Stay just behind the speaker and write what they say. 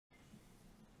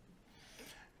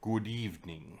Good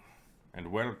evening,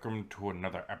 and welcome to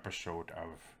another episode of,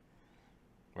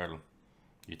 well,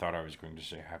 you thought I was going to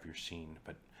say Have You Seen,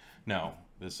 but no,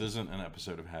 this isn't an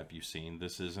episode of Have You Seen.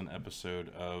 This is an episode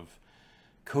of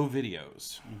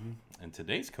COVIDeos. And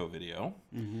today's COVIDeo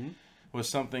was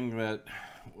something that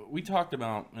we talked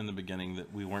about in the beginning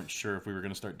that we weren't sure if we were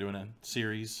going to start doing a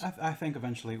series. I think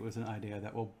eventually it was an idea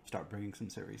that we'll start bringing some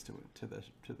series to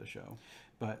the show,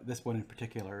 but this one in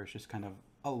particular is just kind of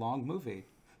a long movie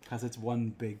because it's one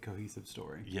big cohesive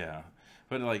story. Yeah,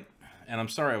 but like, and I'm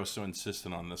sorry I was so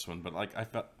insistent on this one, but like I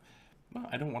felt, well,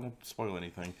 I don't want to spoil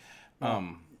anything.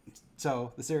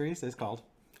 So the series is called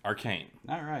Arcane.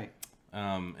 All right.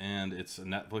 And it's a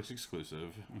Netflix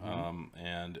exclusive.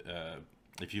 And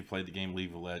if you've played the game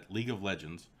League of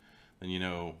Legends, then you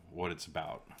know what it's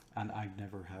about. And I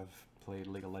never have played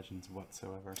League of Legends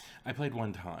whatsoever. I played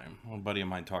one time. One buddy of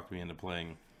mine talked me into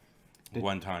playing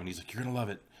one time. He's like, "You're gonna love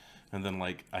it." And then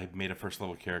like I made a first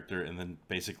level character, and then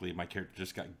basically my character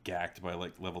just got gacked by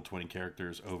like level 20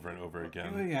 characters over and over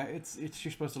again. Well, yeah, it's you're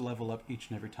supposed to level up each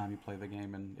and every time you play the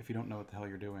game, and if you don't know what the hell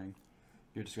you're doing,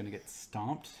 you're just going to get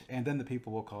stomped, and then the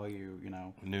people will call you,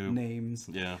 Noob. Names.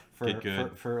 Yeah, for, get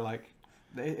good. for like,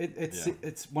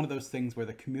 it's one of those things where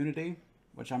the community,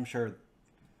 which I'm sure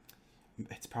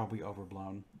it's probably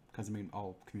overblown, because I mean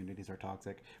all communities are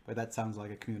toxic, but that sounds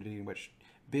like a community in which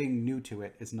being new to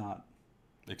it is not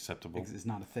acceptable. Is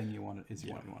not a thing you want to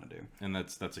do. And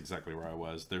that's exactly where I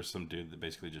was. There's some dude that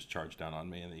basically just charged down on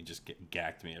me, and he just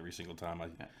gacked me every single time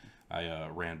I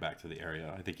ran back to the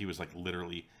area. I think he was like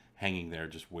literally hanging there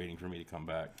just waiting for me to come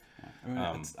back.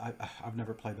 Yeah. I mean, I've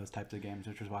never played those types of games,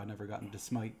 which is why I've never gotten to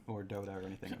Smite or Dota or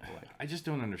anything like. I just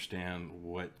don't understand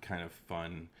what kind of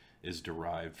fun is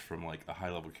derived from like a high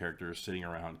level character sitting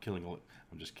around killing.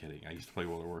 I'm just kidding. I used to play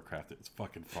World of Warcraft. It's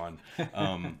fucking fun.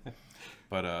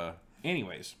 But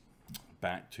anyways,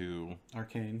 back to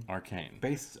Arcane.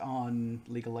 Based on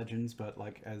League of Legends, but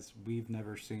like as we've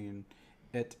never seen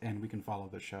it, and we can follow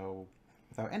the show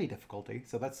without any difficulty.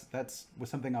 So that's was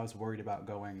something I was worried about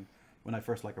going when I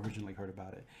first like originally heard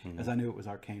about it, as I knew it was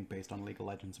Arcane based on League of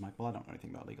Legends. I'm like, well, I don't know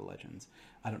anything about League of Legends.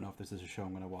 I don't know if this is a show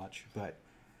I'm going to watch, but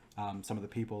some of the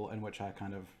people in which I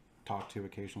kind of talk to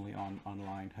occasionally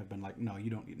online have been like, no, you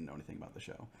don't need to know anything about the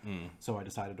show. So I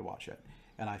decided to watch it,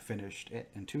 and I finished it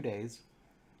in 2 days.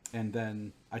 And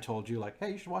then I told you, like,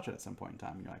 hey, you should watch it at some point in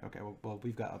time. And you're like, okay, well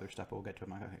we've got other stuff, but we'll get to it.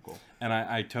 I'm like, okay, cool. And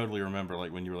I totally remember,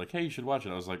 like, when you were like, hey, you should watch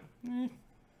it. I was like,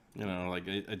 like,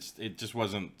 it just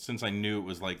wasn't, since I knew it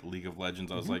was, like, League of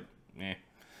Legends, I was like,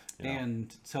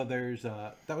 And so there's,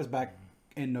 that was back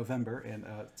in November, and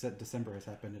December has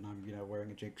happened, and I'm,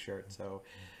 wearing a Jake shirt, so,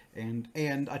 and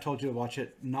I told you to watch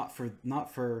it, not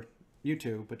for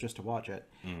YouTube, but just to watch it.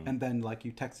 And then, like,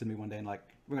 you texted me one day and, like,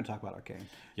 we're going to talk about Arcane.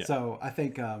 Yeah. So I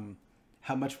think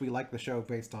how much we like the show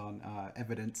based on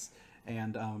evidence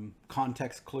and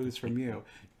context clues from you,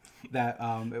 that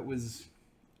it was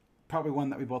probably one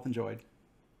that we both enjoyed.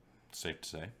 Safe to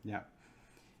say. Yeah.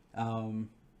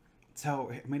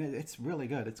 So, I mean, it's really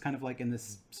good. It's kind of like in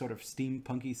this sort of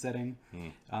steampunky setting.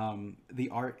 The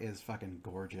art is fucking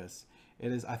gorgeous.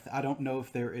 It is. I don't know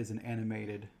if there is an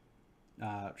animated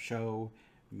show,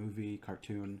 movie,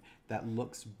 cartoon that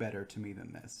looks better to me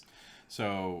than this.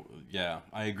 So yeah,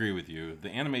 I agree with you. The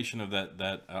animation of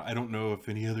that I don't know if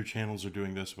any other channels are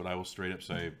doing this, but I will straight up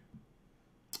say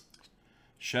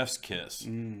chef's kiss.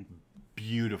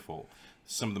 Beautiful.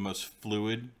 Some of the most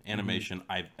fluid animation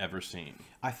I've ever seen.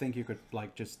 I think you could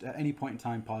like just at any point in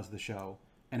time pause the show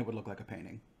and it would look like a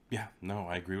painting. Yeah, no,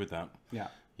 I agree with that.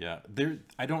 Yeah,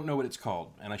 I don't know what it's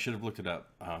called, and I should have looked it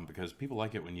up because people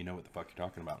like it when you know what the fuck you're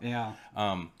talking about. Yeah.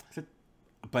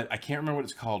 But I can't remember what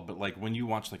it's called. But like when you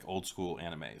watch like old school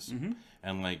animes,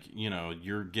 and like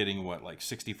you're getting what, like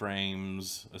 60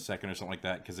 frames a second or something like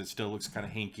that, because it still looks kind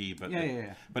of hinky, but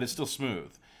but it's still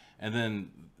smooth. And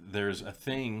then there's a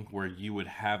thing where you would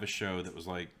have a show that was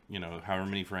like however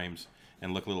many frames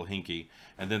and look a little hinky,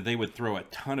 and then they would throw a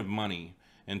ton of money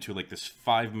into like this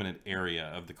 5-minute area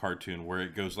of the cartoon where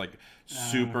it goes like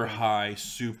super high,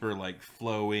 super like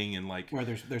flowing, and like where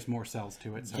there's more cells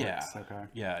to it. So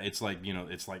it's like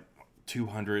it's like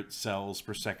 200 cells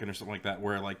per second or something like that,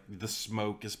 where like the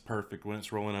smoke is perfect when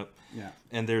it's rolling up. Yeah.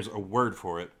 And there's a word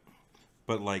for it,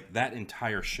 but like that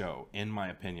entire show, in my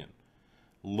opinion,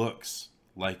 looks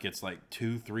like it's like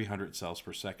 200-300 cells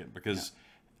per second, because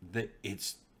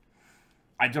it's.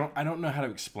 I don't know how to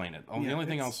explain it. The only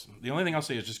thing I'll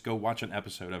say is just go watch an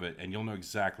episode of it, and you'll know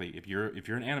exactly, if you're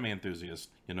an anime enthusiast,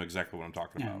 you'll know exactly what I'm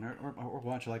talking about. Or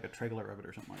watch like a trailer of it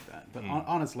or something like that. But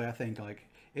honestly, I think like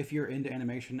if you're into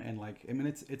animation and like, I mean,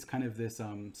 it's kind of this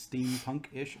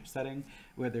steampunk-ish setting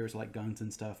where there's like guns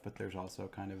and stuff, but there's also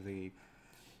kind of the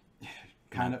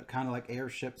kind of like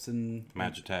airships and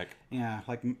Magitech. Yeah,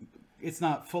 like it's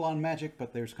not full on magic,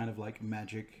 but there's kind of like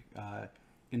magic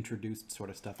introduced sort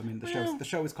of stuff. I mean, the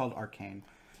show is called Arcane.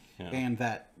 Yeah. And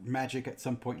that magic at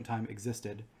some point in time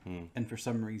existed, and for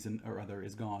some reason or other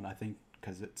is gone. I think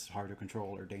because it's hard to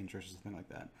control or dangerous or something like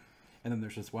that. And then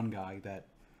there's this one guy that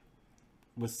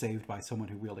was saved by someone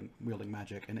who wielding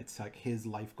magic, and it's like his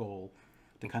life goal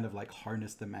to kind of like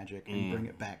harness the magic and bring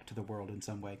it back to the world in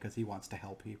some way because he wants to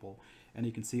help people. And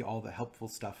you can see all the helpful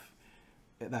stuff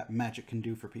that magic can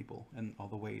do for people and all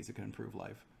the ways it can improve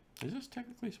life. Is this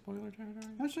technically spoiler territory?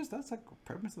 That's like the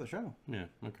premise of the show. Yeah.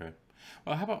 Okay.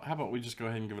 Well, how about we just go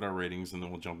ahead and give it our ratings, and then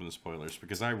we'll jump into spoilers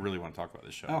because I really want to talk about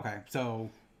this show. Okay.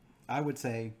 So, I would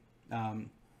say,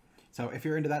 so if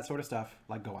you're into that sort of stuff,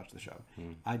 like go watch the show.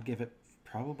 I'd give it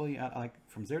probably like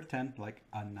from 0 to 10, like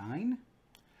a 9.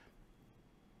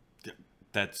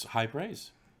 That's high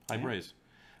praise. High praise.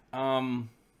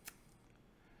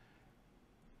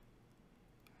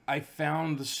 I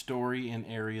found the story in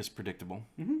areas predictable.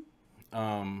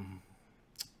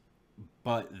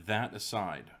 But that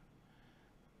aside,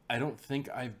 I don't think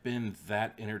I've been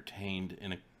that entertained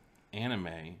in an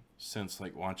anime since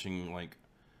like watching like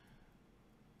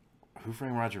Who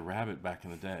Framed Roger Rabbit back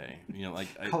in the day. You know, like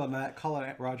call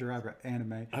it Roger Rabbit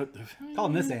anime. Call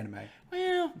him this anime.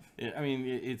 Well, I mean,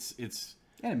 it's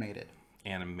animated.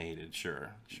 Animated,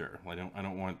 sure. I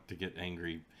don't want to get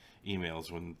angry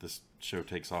emails when this show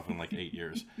takes off in like 8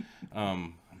 years.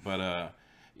 But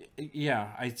yeah,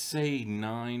 I'd say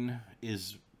 9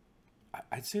 is.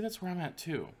 I'd say that's where I'm at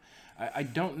too. I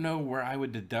don't know where I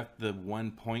would deduct the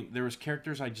 1 point. There was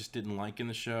characters I just didn't like in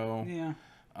the show. Yeah.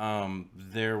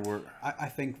 There were. I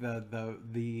think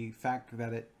the fact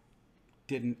that it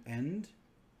didn't end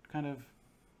kind of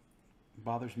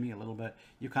bothers me a little bit.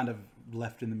 You kind of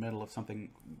left in the middle of something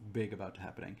big about to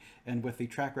happening. And with the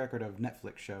track record of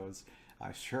Netflix shows,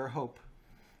 I sure hope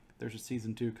there's a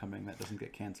season 2 coming that doesn't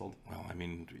get canceled. Well, I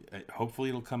mean, hopefully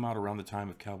it'll come out around the time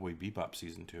of Cowboy Bebop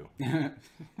season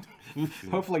 2.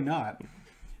 Hopefully not.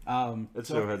 That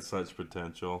show had such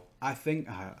potential. I think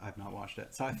I've not watched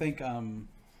it. So I think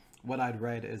what I'd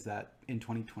read is that in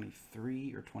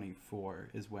 2023 or 24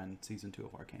 is when season 2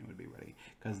 of Arcane would be ready,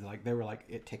 because like they were like,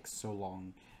 it takes so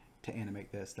long to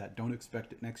animate this that don't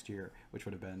expect it next year, which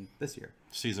would have been this year.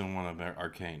 Season 1 of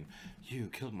Arcane, you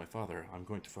killed my father, I'm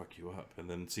going to fuck you up. And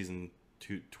then season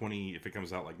 20, if it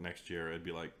comes out like next year, it'd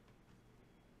be like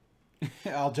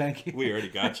all janky. We already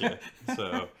got you,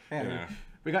 so yeah.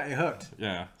 We got you hooked.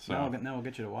 Yeah, so now we'll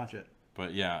get you to watch it.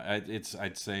 But yeah,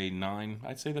 I'd say 9.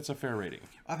 I'd say that's a fair rating.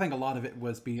 I think a lot of it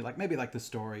was maybe like the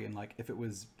story, and like if it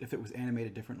was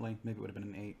animated differently, maybe it would have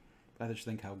been an 8. But I just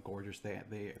think how gorgeous the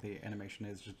animation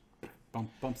is, just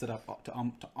bumps it up to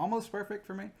almost perfect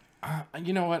for me.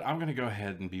 You know what? I'm gonna go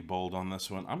ahead and be bold on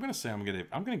this one. I'm gonna say I'm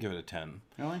gonna give it a 10.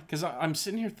 Really? Because I'm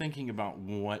sitting here thinking about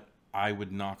what I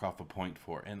would knock off a point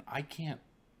for, and I can't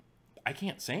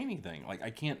say anything. Like I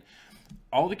can't.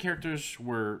 All the characters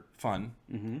were fun.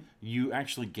 You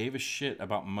actually gave a shit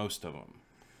about most of them.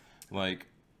 Like,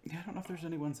 yeah, I don't know if there's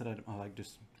any ones that I like.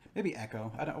 Just maybe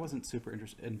Echo. I wasn't super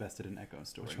invested in Echo's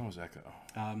story. Which one was Echo?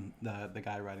 The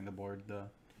guy riding the board.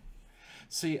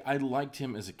 See, I liked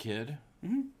him as a kid,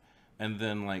 and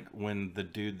then like when the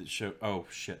dude that showed. Oh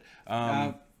shit.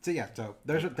 So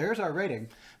there's our rating.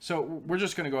 So we're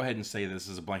just going to go ahead and say this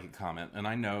as a blanket comment. And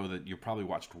I know that you probably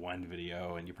watched one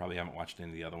video and you probably haven't watched any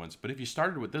of the other ones. But if you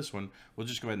started with this one, we'll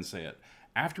just go ahead and say it.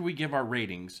 After we give our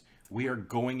ratings, we are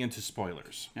going into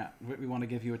spoilers. Yeah, we want to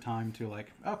give you a time to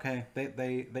like, okay,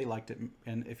 they liked it.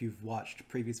 And if you've watched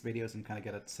previous videos and kind of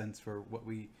get a sense for what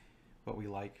we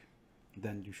like,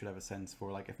 then you should have a sense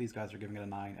for like, if these guys are giving it a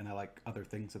 9 and I like other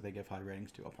things that they give high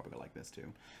ratings to, I'll probably like this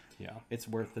too. Yeah, it's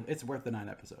worth the 9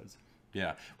 episodes.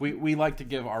 Yeah, we like to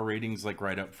give our ratings like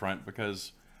right up front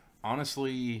because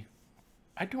honestly,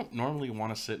 I don't normally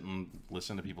want to sit and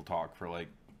listen to people talk for like,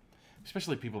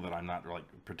 especially people that I'm not like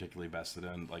particularly vested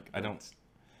in. Like I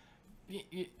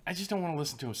just don't want to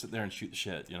listen to them sit there and shoot the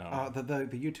shit. You know, the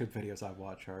YouTube videos I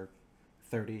watch are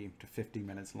 30 to 50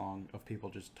 minutes long of people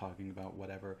just talking about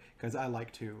whatever, because I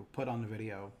like to put on the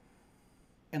video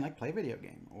and like play a video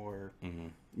game or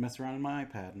mess around on my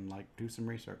iPad and like do some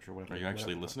research or whatever. Are you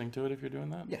actually listening to it if you're doing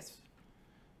that? Yes.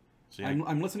 See,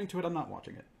 I'm listening to it. I'm not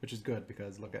watching it, which is good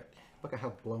because look at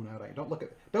how blown out I am. Don't look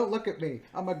at me.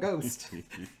 I'm a ghost.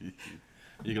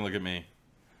 You can look at me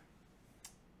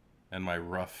and my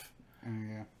rough,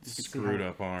 screwed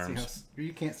up arms.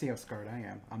 You can't see how scarred I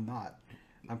am. I'm not.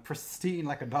 I'm pristine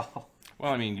like a doll.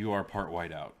 Well, I mean, you are part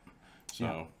whiteout.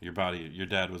 So your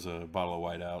dad was a bottle of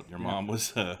whiteout. Your mom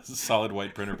was a solid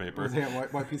white printer paper. Was he a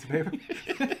white piece of paper?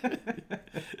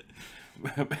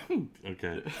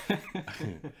 Okay.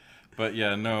 But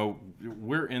yeah, no,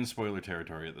 we're in spoiler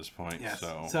territory at this point. Yes.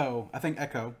 So I think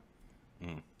Echo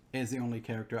is the only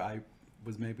character I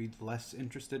was maybe less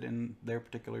interested in their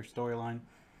particular storyline.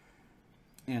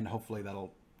 And hopefully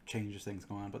that'll change as things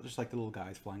go on. But just like the little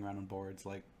guys flying around on boards,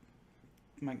 like,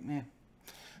 I'm like, meh.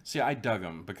 See, I dug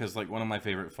him because like one of my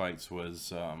favorite fights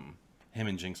was him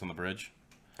and Jinx on the bridge.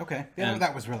 Okay, yeah,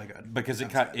 that was really good because it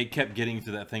kept getting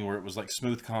to that thing where it was like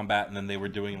smooth combat, and then they were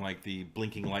doing like the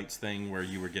blinking lights thing where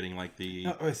you were getting like the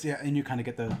and you kind of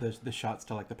get the shots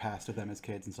to like the past of them as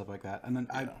kids and stuff like that. And then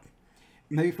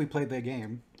maybe if we played the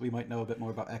game, we might know a bit more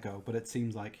about Echo. But it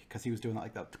seems like because he was doing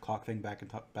like that clock thing back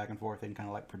and forth and kind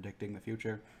of like predicting the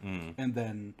future, and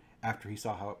then after he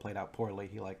saw how it played out poorly,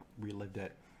 he like relived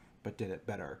it. But did it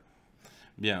better.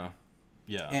 Yeah.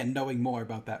 And knowing more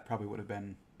about that probably would have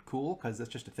been cool, because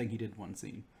that's just a thing he did one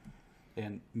scene.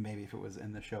 And maybe if it was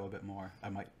in the show a bit more,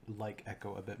 I might like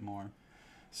Echo a bit more.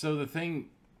 So the thing,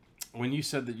 when you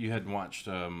said that you hadn't watched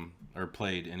or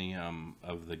played any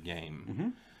of the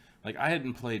game, like I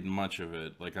hadn't played much of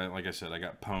it. Like I said, I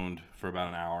got pwned for about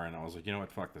an hour, and I was like, you know what,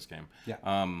 fuck this game. Yeah.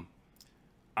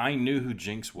 I knew who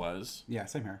Jinx was. Yeah,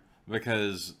 same here.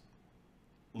 Because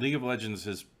League of Legends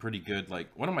is pretty good. Like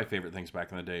one of my favorite things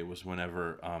back in the day was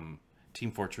whenever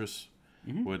Team Fortress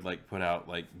would like put out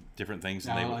like different things.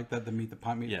 And they like the meet the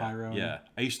pyro. Yeah,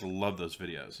 I used to love those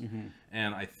videos,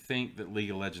 and I think that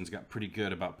League of Legends got pretty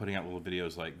good about putting out little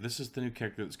videos like this is the new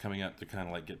character that's coming up to kind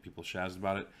of like get people shazzed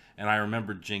about it. And I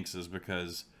remembered Jinx's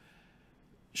because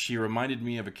she reminded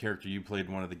me of a character you played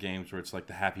in one of the games where it's like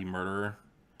the Happy Murderer.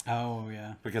 Oh,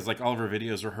 yeah. Because, like, all of her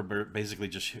videos are her basically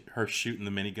just her shooting the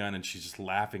minigun, and she's just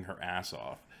laughing her ass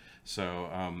off.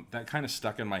 So, that kind of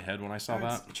stuck in my head when I saw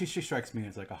that. She strikes me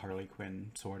as, like, a Harley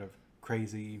Quinn sort of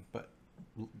crazy, but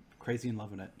crazy and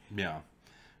loving it. Yeah.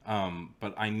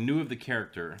 But I knew of the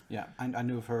character. Yeah, I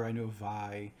knew of her. I knew of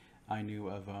Vi. I knew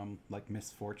of, like,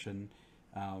 Misfortune.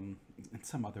 And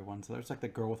some other ones. There's, like, the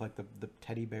girl with, like, the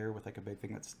teddy bear with, like, a big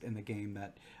thing that's in the game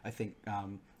that I think...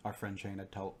 our friend Shane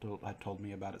had told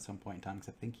me about at some point in time, because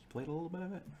I think he played a little bit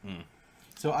of it.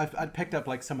 So I'd picked up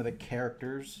like some of the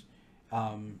characters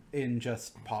in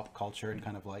just pop culture, and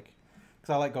kind of like,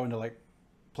 because I like going to like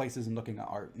places and looking at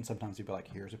art, and sometimes you'd be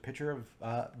like, here's a picture of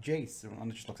Jace,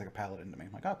 and it just looks like a paladin to me.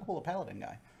 I'm like, oh cool, a paladin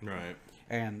guy. Right.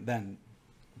 And then,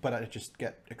 but I just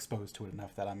get exposed to it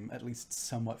enough that I'm at least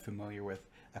somewhat familiar with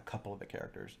a couple of the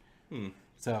characters.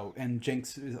 So, and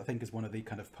Jinx, I think, is one of the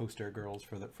kind of poster girls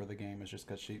for the game, is just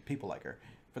because people like her.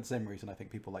 For the same reason, I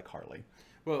think people like Harley.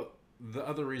 Well, the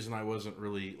other reason I wasn't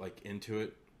really like into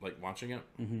it, like watching it,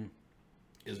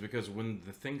 is because when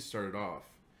the thing started off,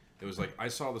 it was like I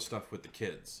saw the stuff with the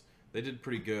kids. They did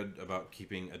pretty good about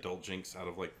keeping adult Jinx out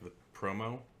of like the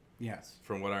promo. Yes.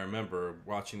 From what I remember,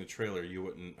 watching the trailer, you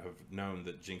wouldn't have known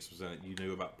that Jinx was in it. You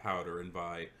knew about Powder and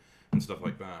Vi and stuff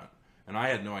like that. And I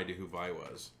had no idea who Vi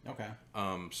was. Okay.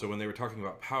 So when they were talking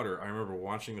about Powder, I remember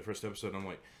watching the first episode, and I'm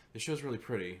like, this show's really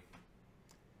pretty.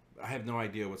 I have no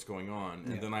idea what's going on.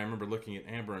 And then I remember looking at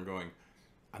Amber and going,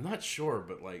 I'm not sure,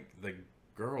 but like the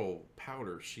girl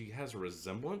Powder, she has a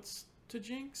resemblance to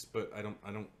Jinx, but I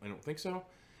don't think so.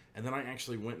 And then I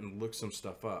actually went and looked some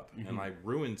stuff up, and I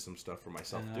ruined some stuff for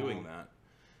myself doing that,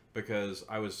 because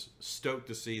I was stoked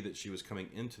to see that she was coming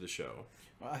into the show.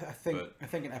 Well, I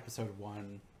think in episode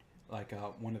 1, like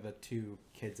one of the two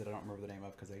kids that I don't remember the name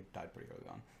of because they died pretty early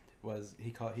on, was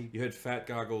you had fat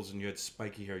goggles and you had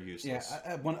spiky hair, useless.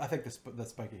 Yeah, I think the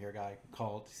spiky hair guy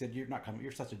called. He said, "You're not coming.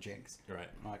 You're such a Jinx." Right.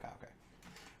 I'm like, oh,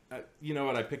 okay. You know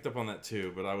what? I picked up on that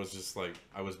too, but I was just like,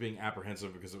 I was being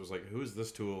apprehensive because it was like, who is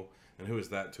this tool and who is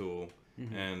that tool?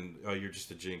 And oh, you're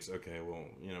just a Jinx. Okay, well,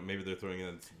 you know, maybe they're throwing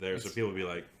it there so people will be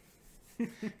like,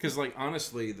 because like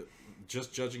honestly,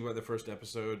 just judging by the first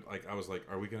episode, like I was like,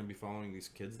 are we going to be following these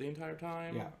kids the entire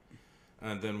time? Yeah.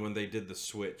 And then when they did the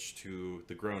switch to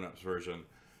the grown-ups version,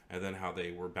 and then how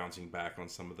they were bouncing back on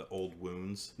some of the old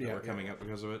wounds that were coming up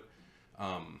because of it,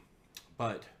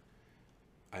 but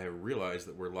I realized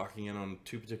that we're locking in on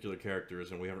two particular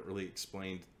characters, and we haven't really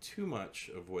explained too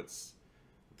much of what's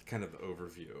kind of the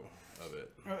overview of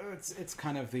it. It's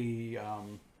kind of the.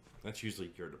 That's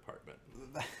usually your department.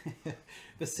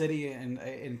 The city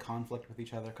in conflict with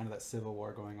each other, kind of that civil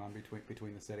war going on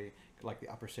between the city, like the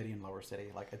upper city and lower city.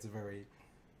 Like it's a very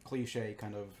cliche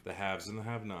kind of the haves and the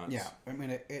have-nots. Yeah, I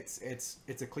mean it's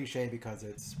a cliche because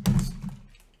it's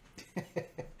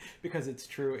because it's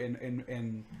true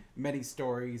in many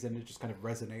stories, and it just kind of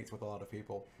resonates with a lot of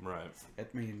people. Right. I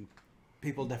mean,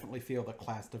 people definitely feel the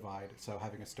class divide, so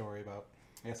having a story about,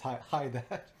 yes, hide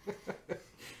that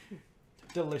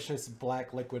delicious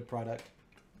black liquid product.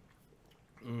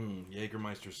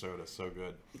 Jägermeister soda, so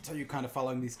good. So you're kind of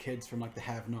following these kids from like the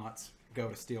have-nots go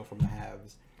to steal from the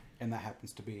haves, and that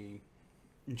happens to be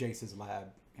Jace's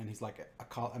lab, and he's like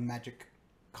a magic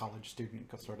college student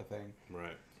sort of thing.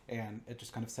 Right. And it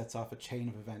just kind of sets off a chain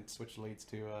of events, which leads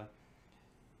to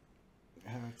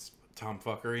it's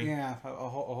Tomfuckery. yeah, a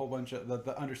whole bunch of the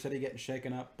Undercity getting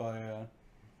shaken up by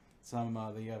some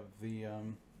the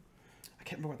I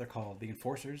can't remember what they're called, the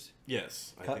Enforcers.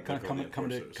 Yes, I think they're called the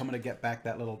Enforcers. coming to get back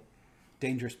that little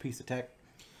dangerous piece of tech.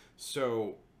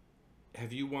 So,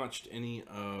 have you watched any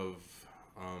of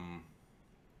oh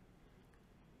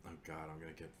god, I'm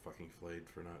gonna get fucking flayed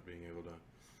for not being able to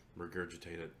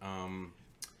regurgitate it. The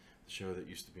show that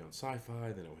used to be on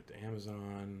Sci-Fi, then it went to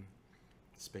Amazon.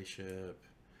 Spaceship.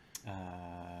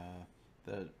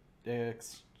 The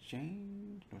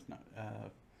Exchange? No, it's not.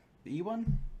 The E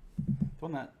one? The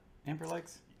one that Amber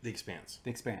likes? The Expanse.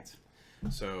 The Expanse.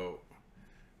 So,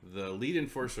 the lead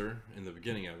enforcer in the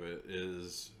beginning of it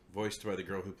is voiced by the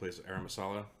girl who plays Ara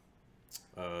Masala,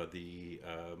 the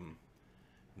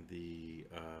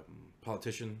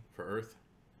politician for Earth,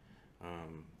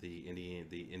 the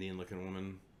Indian-looking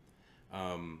woman.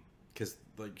 Because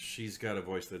like she's got a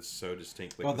voice that's so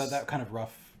distinct. Like that kind of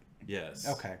rough. Yes.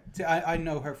 Okay. See, I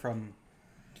know her from.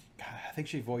 God, I think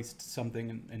she voiced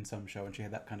something in some show, and she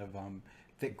had that kind of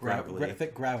thick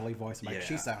gravelly voice. I'm like,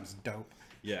 she sounds dope.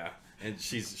 Yeah, and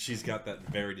she's got that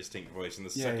very distinct voice. And the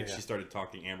second she started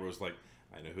talking, Amber was like,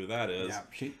 "I know who that is."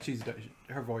 Yeah, she's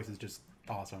her voice is just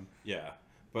awesome. Yeah,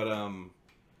 but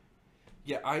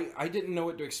yeah, I didn't know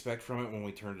what to expect from it when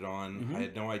we turned it on. Mm-hmm. I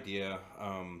had no idea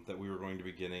that we were going to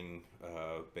be getting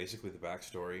basically the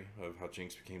backstory of how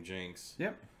Jinx became Jinx.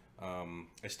 Yep.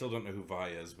 I still don't know who Vi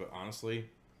is, but honestly,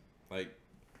 like,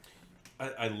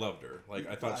 I loved her. Like,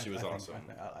 I thought she was awesome.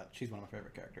 She's one of my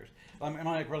favorite characters.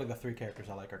 Like, really, the three characters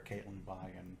I like are Caitlyn,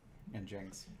 Vi, and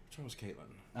Jinx. Which one was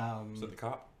Caitlyn? Was that the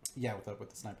cop? Yeah, with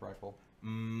the sniper rifle.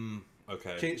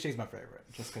 Okay. She's my favorite,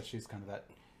 just because she's kind of that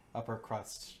upper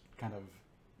crust, kind of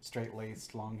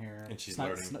straight-laced, long hair, and she's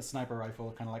learning sniper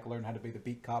rifle, kind of like learn how to be the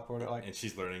beat cop or like. And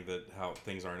she's learning that how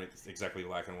things aren't exactly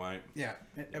black and white. Yeah,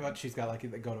 but she's got like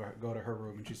go to her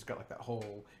room, and she's got like that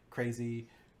whole crazy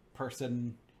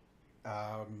person.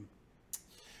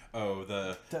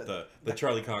 The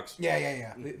Charlie Cox.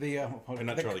 Yeah. The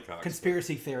not Charlie Cox.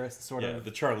 Conspiracy theorist sort of. Yeah,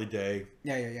 the Charlie Day.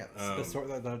 Yeah.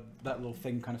 That little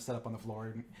thing kind of set up on the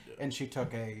floor, and she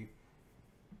took a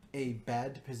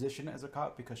bad position as a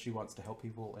cop because she wants to help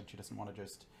people, and she doesn't want to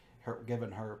just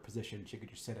given her position, she could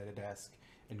just sit at a desk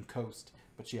and coast,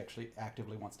 but she actually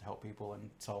actively wants to help people and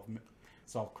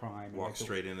solve crime. Walk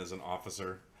straight in as an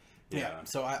officer. Yeah.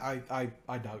 So I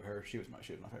dug her. She was my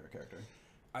favorite character.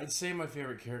 I'd say my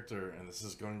favorite character, and this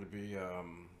is going to be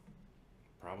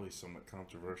probably somewhat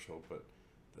controversial, but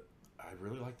I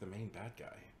really like the main bad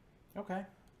guy. Okay.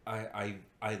 I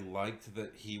liked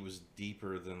that he was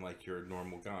deeper than like your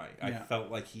normal guy. Yeah. I felt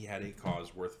like he had a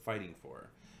cause worth fighting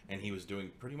for, and he was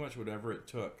doing pretty much whatever it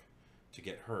took to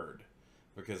get heard.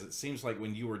 Because it seems like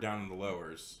when you were down in the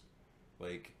lowers,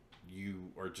 like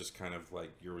you are just kind of like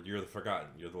you're the forgotten,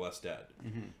 you're the less dead,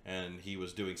 and he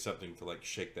was doing something to like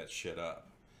shake that shit up.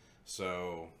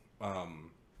 So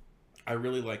I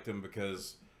really liked him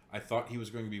because I thought he was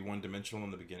going to be one-dimensional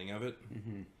in the beginning of it.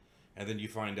 And then you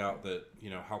find out that,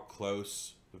 how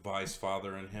close Vi's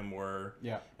father and him were.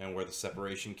 Yeah. And where the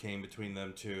separation came between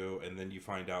them two. And then you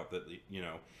find out that,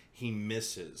 he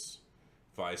misses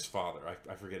Vi's father.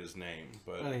 I forget his name.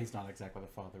 But well, he's not exactly the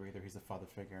father either. He's a father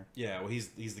figure. Yeah, well, he's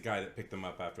the guy that picked them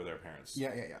up after their parents.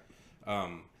 Yeah.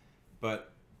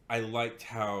 But I liked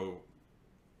how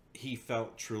he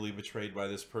felt truly betrayed by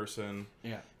this person.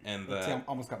 Yeah. And that he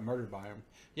almost got murdered by him.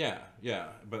 Yeah.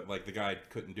 But like the guy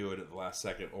couldn't do it at the last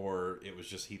second, or it was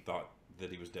just he thought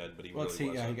that he was dead, but he really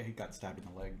wasn't. Yeah, he got stabbed in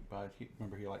the leg. But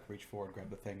he like reached forward,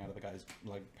 grabbed the thing out of the guy's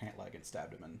pant leg, and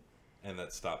stabbed him. And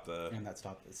that stopped the. And that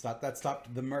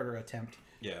stopped the murder attempt.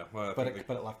 Yeah, well, but it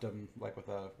left him like with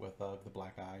the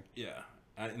black eye. Yeah.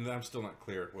 And I'm still not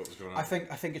clear what was going on. I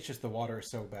think it's just the water is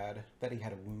so bad that he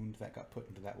had a wound that got put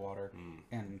into that water,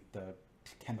 and the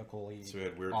chemically. So he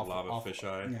had weird lava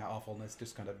fisheye. Yeah, awfulness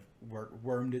just kind of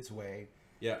wormed its way.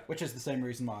 Yeah, which is the same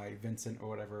reason why Vincent or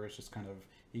whatever is just kind of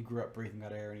he grew up breathing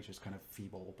that air and he's just kind of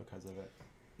feeble because of it.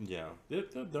 Yeah,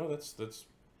 no, that's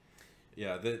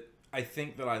yeah. That I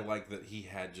think that I like that he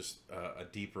had just a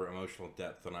deeper emotional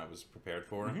depth than I was prepared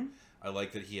for. Mm-hmm. I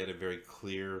like that he had a very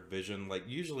clear vision. Like,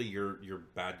 usually your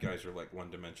bad guys are, like,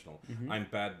 one-dimensional. Mm-hmm. I'm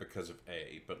bad because of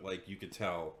A, but, like, you could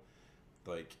tell,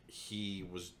 like, he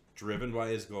was driven by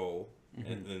his goal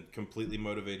Mm-hmm. and then completely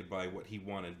motivated by what he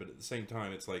wanted. But at the same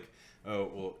time, it's like, oh,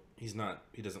 well, he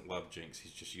doesn't love Jinx.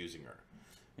 He's just using her.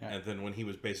 Yeah. And then when he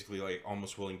was basically, like,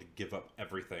 almost willing to give up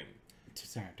everything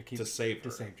to save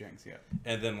Jinx, yeah.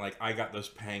 And then, like, I got those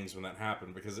pangs when that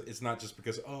happened, because it's not just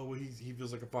because, oh, well, he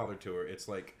feels like a father to her. It's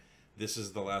like, this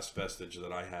is the last vestige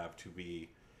that I have to be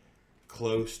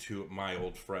close to my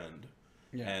old friend.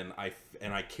 Yeah.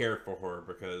 And I care for her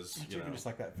because, it's even just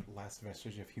like that last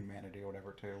vestige of humanity or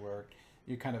whatever, too, where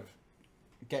you kind of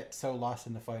get so lost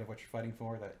in the fight of what you're fighting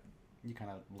for that you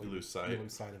kind of lose sight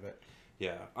of it.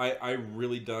 Yeah, I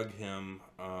really dug him.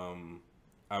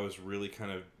 I was really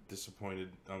kind of disappointed.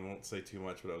 I won't say too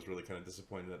much, but I was really kind of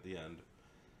disappointed at the end.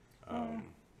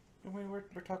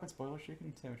 We're talking spoilers. You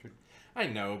can say what you're... I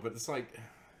know, but it's like...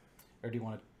 Or do you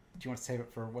want to save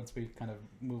it for once we kind of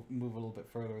move a little bit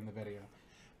further in the video?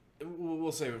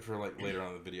 We'll save it for, like, later on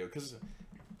in the video, because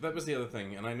that was the other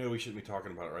thing, and I know we shouldn't be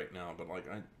talking about it right now, but, like,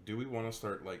 do we want to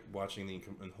start, like, watching the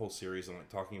whole series and, like,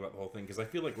 talking about the whole thing? Because I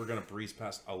feel like we're going to breeze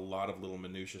past a lot of little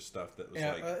minutia stuff that was,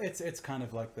 like... it's kind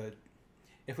of like the...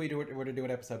 If we were to do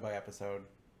it episode by episode,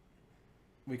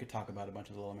 we could talk about a bunch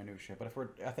of little minutia, but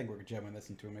I think we're jamming this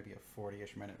into maybe a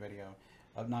 40-ish minute video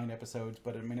of 9 episodes,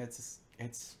 but, I mean, it's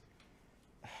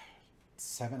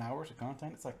 7 hours of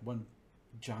content. It's like one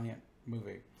giant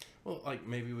movie. Well, like,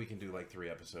 maybe we can do, like, 3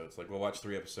 episodes. Like, we'll watch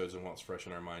 3 episodes, and while it's fresh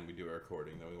in our mind, we do a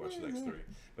recording, then we watch the next 3.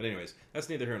 But anyways, that's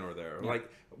neither here nor there. Yeah.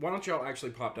 Like, why don't y'all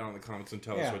actually pop down in the comments and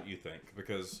tell us what you think?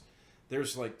 Because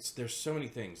there's so many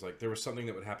things. Like, there was something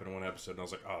that would happen in one episode, and I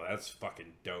was like, oh, that's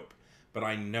fucking dope. But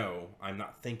I know I'm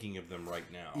not thinking of them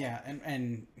right now. Yeah,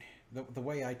 and the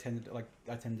way I tend to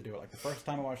do it, like, the first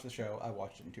time I watched the show, I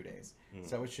watched it in 2 days.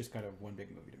 So it's just kind of one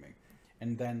big movie to me.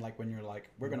 And then, like, when you're like,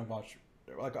 we're going to watch...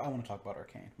 Like, I want to talk about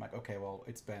Arcane. I'm like, okay, well,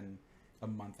 it's been a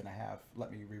month and a half.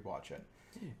 Let me rewatch it.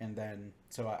 And then,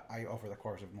 so I over the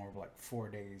course of more of, like, 4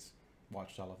 days,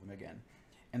 watched all of them again.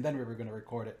 And then we were going to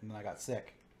record it, and then I got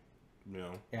sick.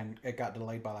 Yeah. And it got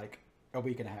delayed by, like, a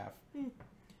week and a half.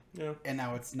 Yeah. And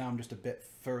now I'm just a bit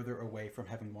further away from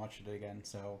having watched it again.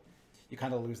 So you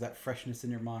kind of lose that freshness in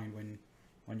your mind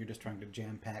when you're just trying to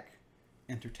jam-pack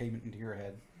entertainment into your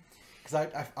head. Because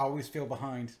I always feel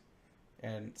behind.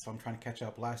 And so I'm trying to catch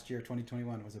up. Last year,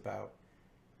 2021, was about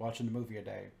watching a movie a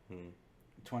day.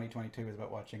 2022 is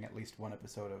about watching at least one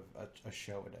episode of a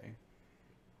show a day.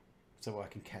 So I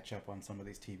can catch up on some of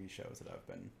these TV shows that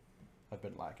I've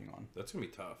been lacking on. That's going to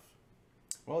be tough.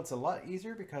 Well, it's a lot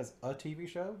easier because a TV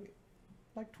show,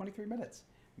 like 23 minutes,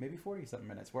 maybe 40-something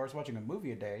minutes. Whereas watching a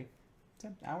movie a day, it's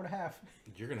an hour and a half.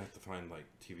 You're going to have to find, like,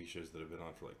 TV shows that have been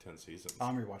on for, like, 10 seasons.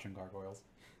 I'm rewatching Gargoyles.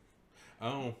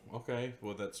 Oh, okay.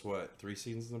 Well, that's what, 3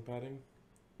 seasons of padding?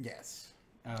 Yes.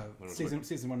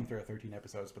 Season 1 and 3 are 13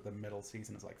 episodes, but the middle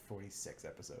season is like 46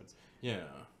 episodes. Yeah.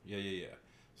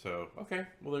 So, okay.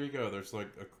 Well, there you go. There's like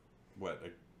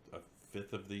a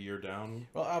fifth of the year down?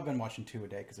 Well, I've been watching 2 a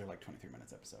day because they're like 23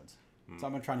 minutes episodes. So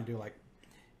I've been trying to do like,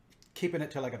 keeping it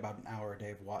to like about an hour a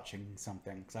day of watching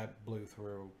something. Because I blew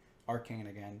through Arcane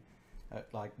again.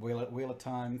 Like Wheel of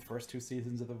Time, first 2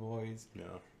 seasons of The Boys. Yeah.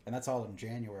 And that's all in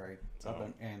January.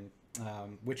 So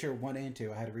Witcher 1 and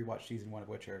 2, I had to rewatch season 1 of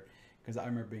Witcher because I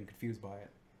remember being confused by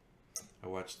it. I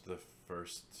watched the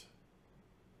first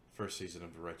season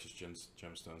of The Righteous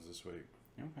Gemstones this week.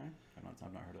 Okay. I've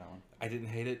not heard of that one. I didn't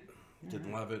hate it.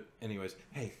 Didn't love it. Anyways,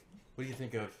 hey, what do you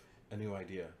think of a new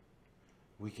idea?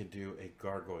 We could do a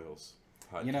Gargoyles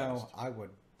podcast. You know, I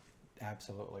would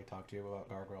absolutely talk to you about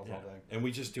Gargoyles all day. And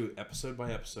we just do episode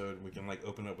by episode. We can like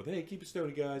open up with, hey, keep it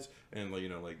stony, guys, and we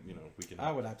can.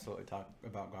 I would absolutely talk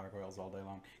about Gargoyles all day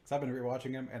long because I've been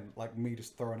rewatching them and like me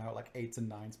just throwing out like 8s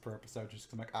and 9s per episode just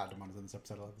because I'm like, Damona's in this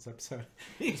episode. I love this episode.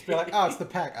 Just be like, oh, it's the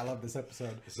pack. I love this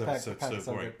episode. This episode's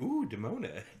so boring. Ooh,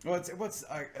 Damona. Well,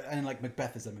 and like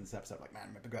Macbeth is in this episode. Like,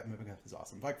 man, Macbeth is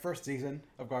awesome. Like first season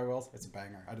of Gargoyles, it's a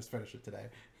banger. I just finished it today.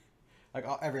 Like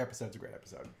every episode's a great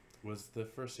episode. Was the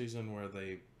first season where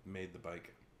they made the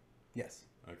bike? Yes.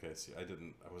 Okay, see, I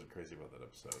wasn't crazy about that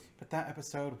episode. But that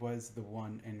episode was the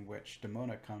one in which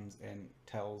Damona comes and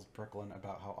tells Brooklyn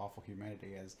about how awful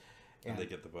humanity is. And they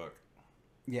get the book.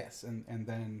 Yes, and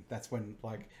then that's when,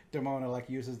 like, Damona, like,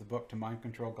 uses the book to mind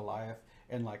control Goliath,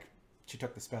 and, like, she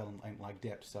took the spell and like,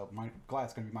 dipped, so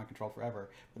Goliath's gonna be mind controlled forever.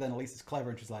 But then Elisa's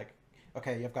clever, and she's like,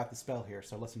 okay, you've got the spell here,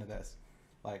 so listen to this.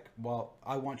 Like, well,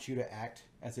 I want you to act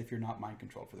as if you're not mind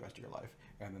controlled for the rest of your life,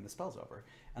 and then the spell's over.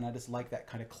 And I just like that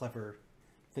kind of clever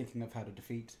thinking of how to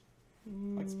defeat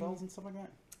like spells and stuff like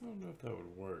that. I don't know if that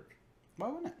would work. Why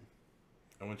wouldn't it?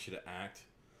 I want you to act.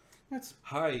 That's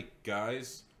Hi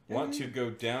guys, want to go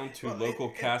down to local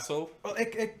castle? Well,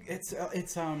 it's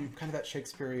kind of that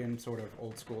Shakespearean sort of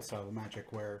old school style of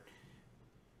magic where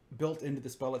built into the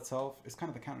spell itself is kind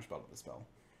of the counterspell to the spell,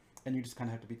 and you just kind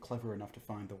of have to be clever enough to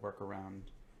find the workaround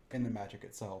in the magic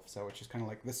itself. So it's just kind of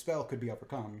like the spell could be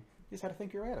overcome. You just have to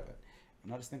think your way out of it,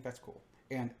 and I just think that's cool.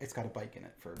 And it's got a bike in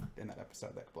it in that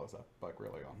episode that blows up like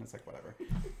really on. It's like whatever.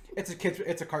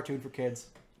 It's a cartoon for kids.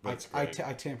 That's I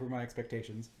great. temper my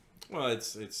expectations. Well,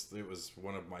 it was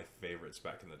one of my favorites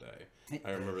back in the day.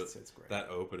 I remember It's great. that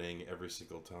opening every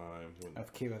single time.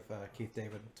 Of Keith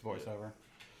David's voiceover.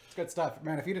 It's good stuff,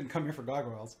 man. If you didn't come here for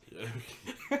gargoyles,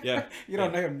 Yeah, you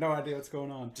don't have no idea what's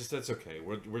going on. Just that's okay.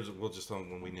 We'll just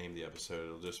when we name the episode,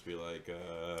 it'll just be like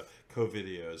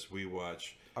COVIDeos. We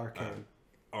watch Arcane.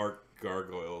 Arc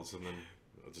Gargoyles, and then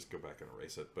I'll just go back and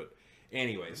erase it. But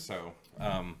anyway, so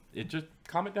it just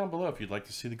comment down below if you'd like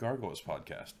to see the Gargoyles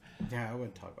podcast. Yeah, I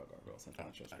wouldn't talk about gargoyles.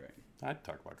 That's just great. I'd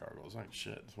talk about Gargoyles. Like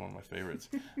shit, it's one of my favorites.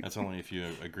 That's only if you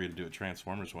agree to do a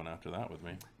Transformers one after that with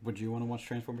me. Would you want to watch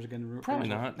Transformers again? Probably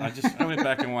not. I went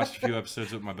back and watched a few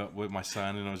episodes with my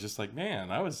son, and I was just like, man,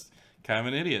 I was kind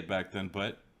of an idiot back then,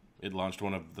 but it launched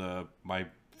one of my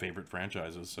favorite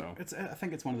franchises. So I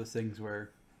think it's one of those things where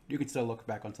you can still look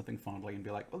back on something fondly and be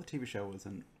like, well, the TV show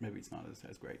wasn't, maybe it's not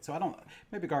as great. So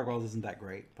maybe Gargoyles isn't that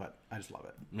great, but I just love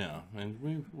it. Yeah,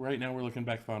 and right now we're looking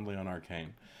back fondly on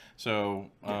Arcane. So,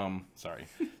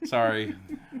 sorry,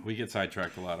 we get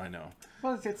sidetracked a lot, I know.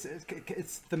 Well,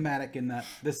 it's thematic in that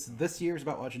this year's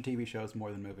about watching TV shows more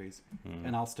than movies,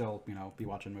 and I'll still be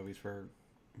watching movies for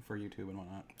YouTube and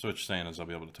whatnot. So what you're saying is I'll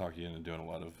be able to talk you into doing a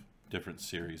lot of different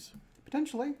series.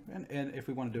 Potentially, and if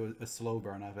we want to do a slow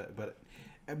burn of it, but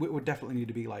it would definitely need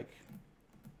to be like,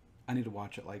 I need to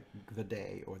watch it like the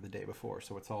day or the day before,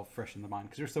 so it's all fresh in the mind.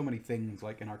 Because there's so many things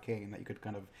like in Arcane that you could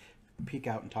kind of peek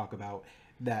out and talk about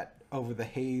that over the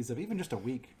haze of even just a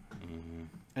week,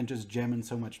 and just jamming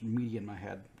so much media in my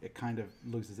head, it kind of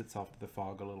loses itself to the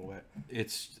fog a little bit.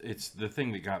 It's the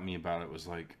thing that got me about it was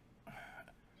like,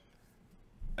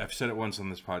 I've said it once on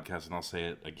this podcast and I'll say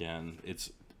it again.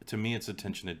 To me, it's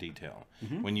attention to detail.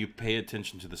 When you pay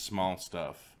attention to the small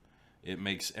stuff, it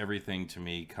makes everything to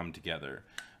me come together.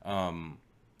 And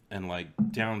like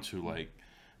down to like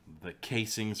the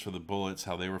casings for the bullets,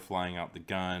 how they were flying out the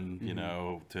gun,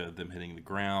 to them hitting the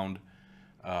ground,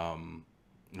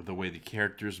 the way the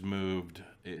characters moved.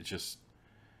 It just,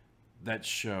 that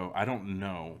show, I don't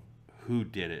know who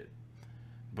did it,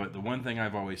 but the one thing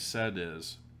I've always said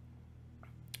is,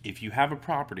 if you have a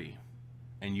property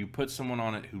and you put someone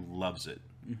on it who loves it,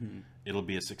 it'll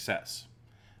be a success.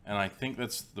 And I think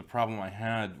that's the problem I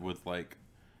had with like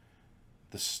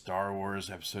the Star Wars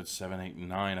episodes 7, 8, and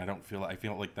 9. I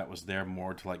feel like that was there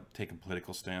more to like take a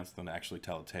political stance than to actually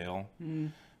tell a tale.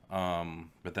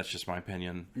 But that's just my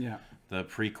opinion. Yeah. The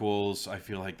prequels, I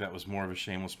feel like that was more of a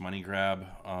shameless money grab.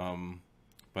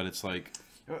 But it's like,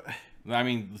 I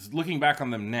mean, looking back on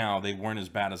them now, they weren't as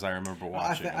bad as I remember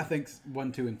watching. I think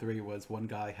 1, 2, and 3 was one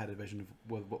guy had a vision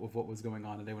of what was going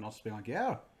on, and everyone else was being like,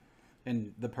 yeah.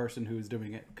 And the person who was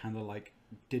doing it kind of like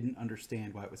didn't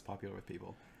understand why it was popular with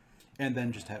people, and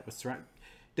then just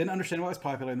didn't understand why it was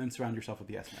popular, and then surround yourself with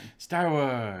the yes men. Star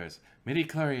Wars,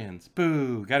 midi-chlorians,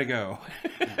 boo, gotta go.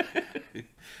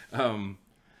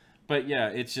 But yeah,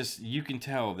 it's just, you can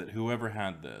tell that whoever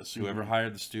had this, whoever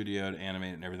hired the studio to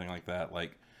animate it and everything like that,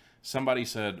 like somebody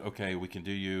said, okay, we can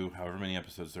do you however many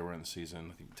episodes there were in the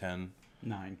season. I think 10,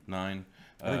 9.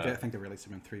 I think they released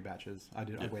them in 3 batches. I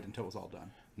waited until it was all done.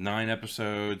 9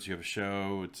 episodes, you have a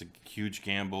show. It's a huge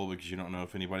gamble because you don't know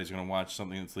if anybody's going to watch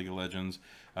something that's League of Legends.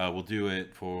 We'll do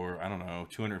it for, I don't know,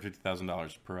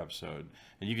 $250,000 per episode.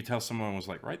 And you could tell someone was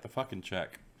like, write the fucking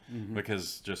check.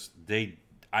 Because just,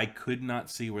 I could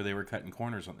not see where they were cutting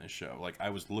corners on this show. Like, I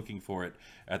was looking for it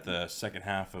at the second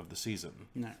half of the season.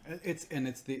 No, I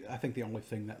think the only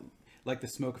thing that, like the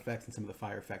smoke effects and some of the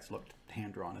fire effects looked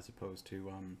hand-drawn as opposed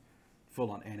to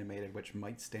full-on animated, which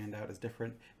might stand out as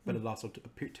different, but it also,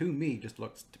 to me, just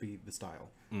looks to be the style,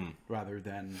 rather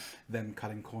than them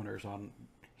cutting corners on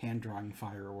hand-drawing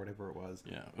fire or whatever it was.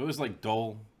 Yeah, it was like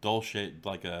dull shade,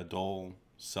 like a dull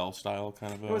cell style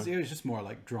kind of. It was just more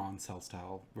like drawn cell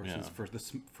style versus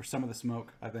for some of the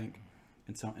smoke, I think,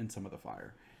 and some of the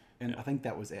fire, and I think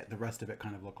that was it. The rest of it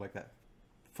kind of looked like that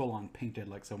full-on painted,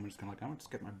 like someone just kind of like, I'm gonna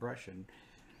just get my brush and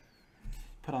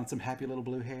put on some happy little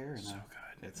blue hair. And, so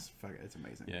good. It's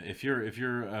amazing. Yeah, if you're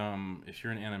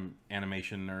an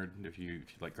animation nerd, if you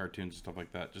like cartoons and stuff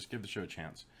like that, just give the show a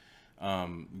chance.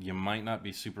 You might not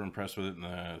be super impressed with it in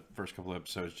the first couple of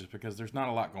episodes, just because there's not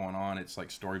a lot going on. It's like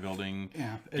story building.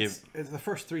 Yeah, it's the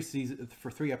first 3 seasons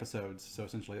for 3 episodes. So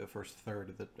essentially, the first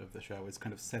third of the show is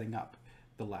kind of setting up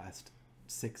the last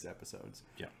 6 episodes.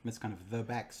 Yeah, and it's kind of the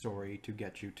backstory to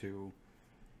get you to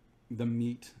the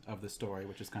meat of the story,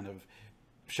 which is kind of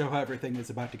show how everything is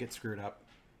about to get screwed up.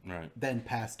 Right. Then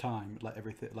pass time, let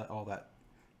all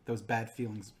those bad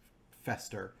feelings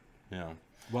fester. Yeah.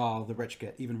 While the rich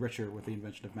get even richer with the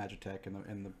invention of Magitech,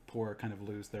 and the poor kind of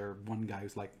lose their one guy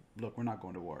who's like, look, we're not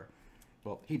going to war.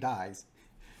 Well, he dies.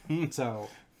 So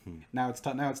now it's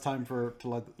time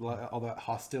to let all that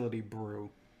hostility brew.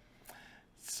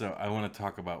 So I want to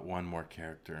talk about one more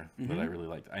character that I really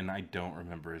liked, and I don't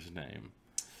remember his name.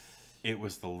 It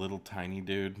was the little tiny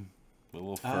dude, the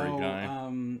little furry guy.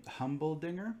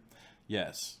 Humbledinger?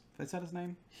 Yes. Is that his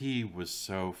name? He was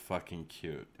so fucking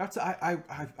cute. I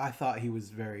thought he was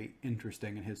very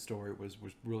interesting, and his story was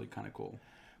really kind of cool.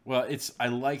 Well, I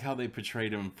like how they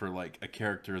portrayed him for like a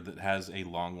character that has a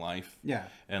long life. Yeah.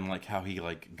 And like how he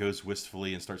like goes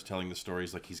wistfully and starts telling the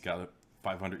stories like he's got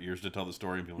 500 years to tell the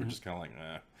story, and people are just kind of like,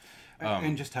 eh.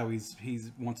 And just how he's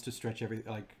wants to stretch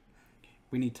everything, like,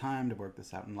 we need time to work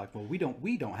this out, and like, well, we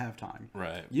don't have time.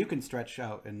 Right. You can stretch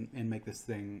out and make this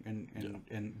thing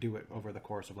and do it over the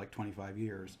course of like 25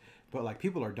 years, but like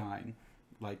people are dying,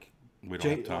 like we don't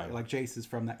have time. Like Jace is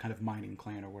from that kind of mining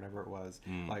clan or whatever it was.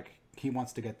 Like he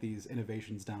wants to get these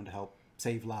innovations down to help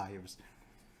save lives.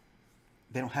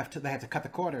 They don't have to. They have to cut the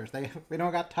corners. We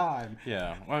don't got time.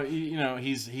 Yeah. Well, you know,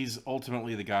 he's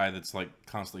ultimately the guy that's like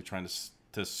constantly trying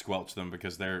to squelch them,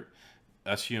 because they're,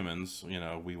 us humans, you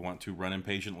know, we want to run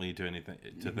impatiently to anything,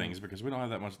 to things, because we don't have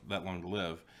that long to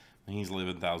live. And he's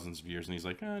living thousands of years, and he's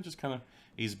like, just kind of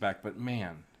ease back. But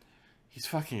man, he's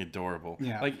fucking adorable.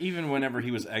 Yeah. Like even whenever he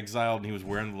was exiled and he was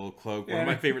wearing the little cloak, one of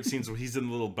my favorite scenes was he's in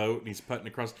the little boat and he's putting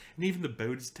across, and even the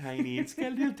boat is tiny. It's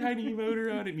got a little tiny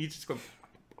motor on it, and he's just going.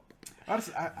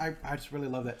 Honestly, I just really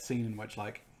love that scene in which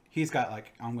like he's got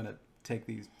like, I'm gonna take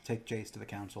Jace to the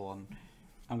council and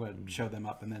I'm gonna show them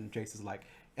up, and then Jace is like,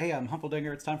 hey, I'm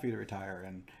Humbledinger, it's time for you to retire,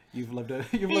 and we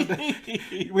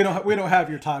don't have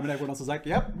your time, and everyone else is like,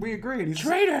 yep, we agree, and he's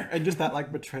traitor, and just that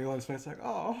like betrayal on his face, like,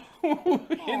 oh,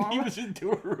 and he was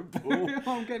adorable.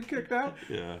 I'm getting kicked out.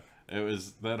 Yeah, it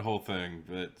was that whole thing,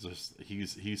 but just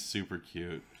he's super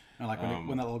cute. And like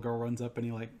when that little girl runs up and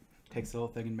he like takes the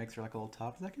little thing and makes her like a little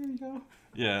top, he's like, here you go.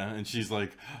 Yeah, and she's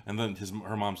like, and then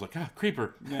her mom's like,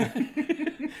 creeper. Yeah.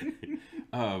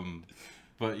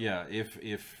 But yeah,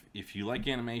 if you like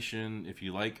animation, if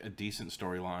you like a decent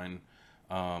storyline,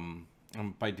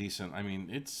 by decent I mean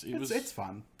it's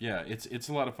fun. Yeah, it's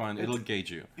a lot of fun. It'll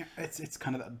engage you. Yeah, it's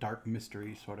kind of that dark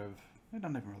mystery sort of. It's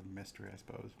not even really mystery, I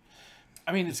suppose.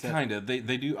 I mean, it's kind of, they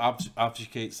do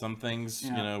obfuscate some things,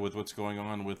 you know, with what's going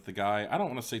on with the guy. I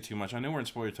don't want to say too much. I know we're in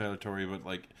spoiler territory, but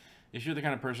like, if you're the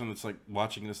kind of person that's like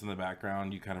watching this in the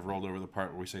background, you kind of rolled over the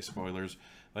part where we say spoilers.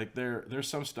 Like there's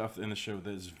some stuff in the show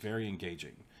that is very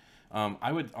engaging.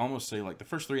 I would almost say like the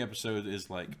first 3 episodes is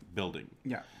like building.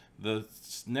 Yeah. The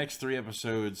next 3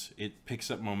 episodes, it picks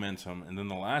up momentum, and then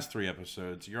the last 3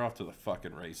 episodes, you're off to the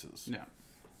fucking races. Yeah.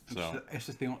 So it's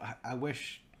just the only, I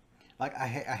wish, like I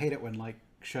hate it when like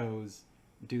shows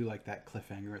do like that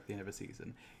cliffhanger at the end of a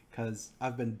season, because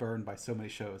I've been burned by so many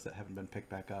shows that haven't been picked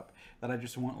back up that I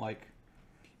just want like,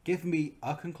 give me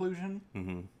a conclusion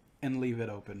and leave it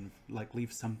open, like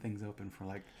leave some things open for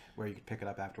like where you could pick it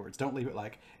up afterwards. Don't leave it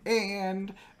like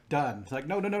and done. It's like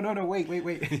no, wait.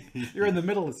 You're in the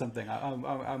middle of something.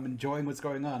 I'm enjoying what's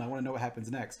going on. I want to know what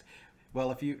happens next.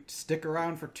 Well, if you stick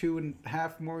around for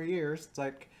 2.5 more years, it's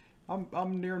like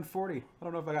I'm nearing 40. I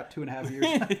don't know if I got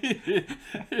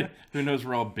 2.5 years. Who knows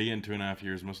where I'll be in 2.5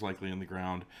 years? Most likely in the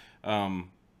ground.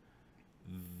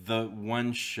 The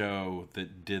one show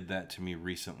that did that to me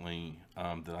recently,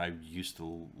 that I used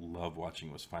to love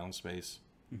watching, was Final Space.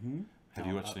 Have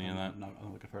you watched any of that? No, I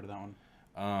don't think I've heard of that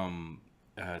one.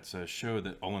 It's a show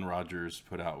that Olin Rogers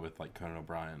put out with like Conan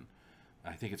O'Brien.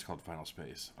 I think it's called Final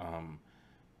Space.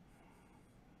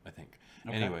 I think.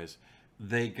 Okay. Anyways,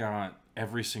 they got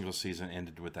every single season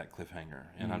ended with that cliffhanger,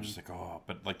 and I'm just like, oh,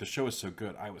 but like the show is so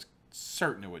good, I was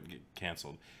certain it would get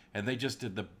canceled, and they just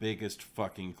did the biggest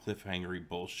fucking cliffhangery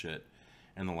bullshit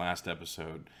in the last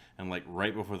episode. And like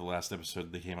right before the last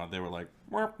episode they came out, they were like,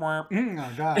 warp, warp.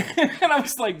 Oh god. And I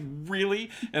was like, really?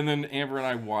 And then Amber and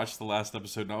I watched the last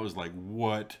episode, and I was like,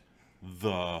 what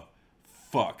the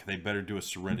fuck? They better do a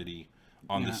Serenity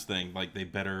on this thing. Like they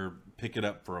better pick it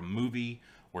up for a movie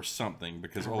or something,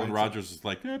 because Olin Rogers is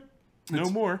like, no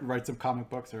more. Write some comic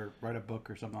books or write a book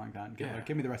or something like that. And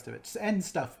give me the rest of it. Just end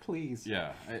stuff, please.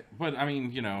 Yeah, but I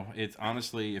mean, you know, it's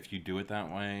honestly, if you do it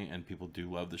that way and people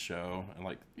do love the show, and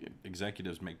like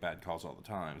executives make bad calls all the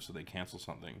time, so they cancel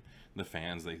something. The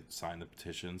fans, they sign the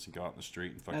petitions and go out in the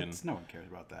street and fucking. No one cares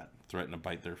about that. Threaten to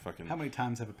bite their fucking. How many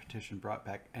times have a petition brought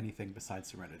back anything besides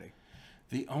Serenity?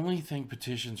 The only thing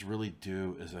petitions really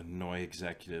do is annoy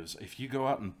executives. If you go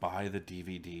out and buy the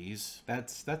DVDs,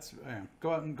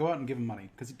 go out and give them money.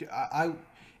 Because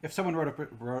if someone wrote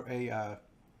a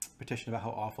petition about how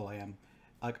awful I am,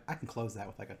 like I can close that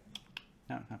with like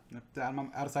no,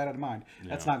 I'm out of sight, out of mind.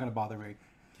 That's not going to bother me.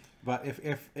 But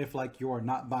if like you are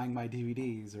not buying my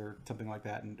DVDs or something like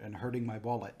that and hurting my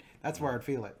wallet, that's where I'd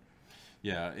feel it.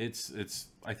 Yeah, it's.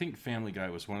 I think Family Guy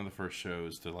was one of the first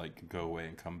shows to like go away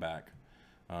and come back.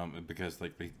 Because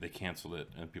like they canceled it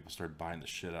and people started buying the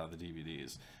shit out of the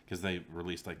DVDs because they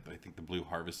released like I think the Blue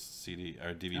Harvest CD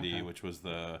or DVD, which was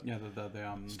the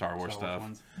Star Wars stuff,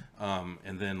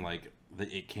 and then like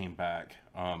it came back,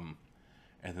 and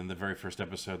then the very first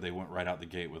episode they went right out the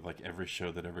gate with like every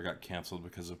show that ever got canceled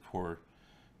because of poor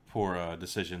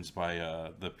decisions by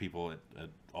the people at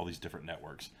all these different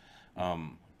networks.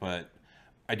 But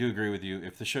I do agree with you.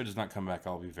 If the show does not come back,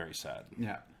 I'll be very sad.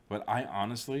 Yeah. But I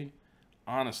honestly,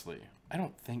 I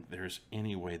don't think there's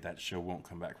any way that show won't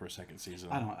come back for a second season.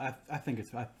 I don't. I think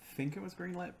it was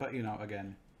greenlit, but you know,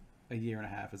 again, a year and a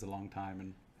half is a long time,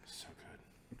 and so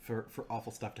good for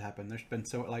awful stuff to happen. There's been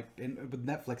so like with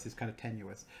Netflix is kind of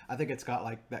tenuous. I think it's got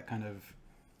like that kind of.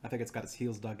 I think it's got its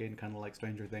heels dug in, kind of like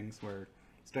Stranger Things, where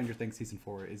Stranger Things season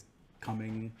 4 is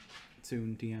coming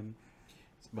soon. TM,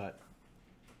 but.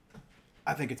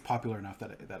 I think it's popular enough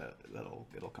that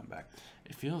it'll come back.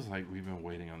 It feels like we've been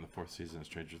waiting on the 4th season of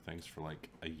Stranger Things for like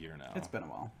a year now. It's been a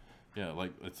while. Yeah,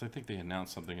 like I think they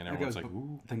announced something and everyone's like,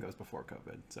 "Ooh." I think it was before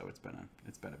COVID, so it's been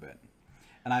a bit.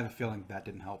 And I have a feeling that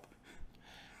didn't help.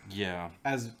 Yeah.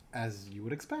 As you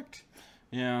would expect.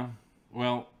 Yeah.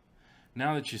 Well,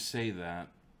 now that you say that,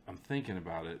 I'm thinking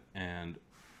about it. And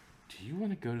do you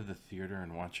want to go to the theater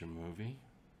and watch a movie?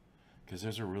 Because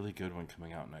there's a really good one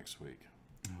coming out next week.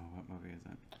 Oh, what movie is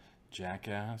it?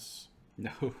 Jackass.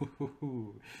 No.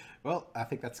 Well, I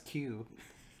think that's Q.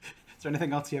 Is there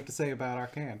anything else you have to say about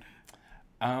Arcane?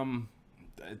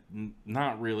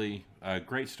 Not really.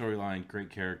 Great storyline, great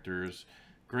characters,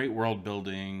 great world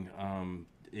building.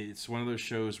 It's one of those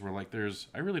shows where like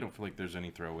I really don't feel like there's any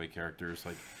throwaway characters.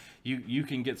 Like you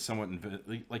can get somewhat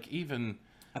like even.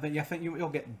 I think you'll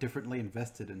get differently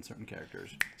invested in certain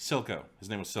characters. Silco. His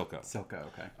name was Silco. Silco,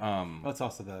 okay. Well, it's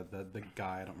also the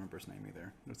guy. I don't remember his name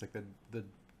either. It was like the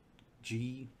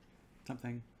G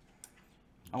something.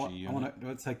 I want to.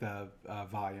 It's like the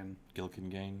Vian.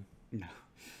 Gilligan. No.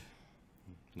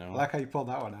 No. I like how you pulled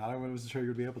that one out. I wasn't sure you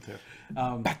would be able to.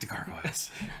 Back to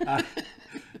gargoyles.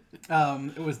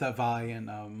 It was that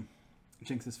Vian.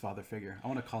 Jinx's father figure. I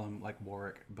want to call him like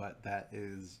Warwick, but that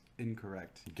is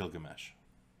incorrect. Gilgamesh.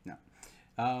 No.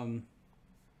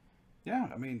 Yeah,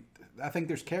 I mean, I think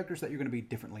there's characters that you're going to be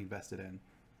differently invested in.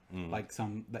 Like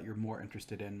some that you're more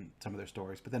interested in some of their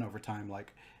stories. But then over time,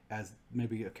 like as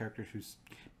maybe a character who's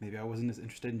maybe I wasn't as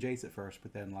interested in Jace at first,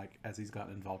 but then like as he's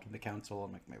gotten involved in the council,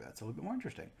 I'm like, maybe that's a little bit more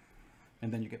interesting.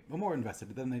 And then you get more invested,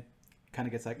 but then they kind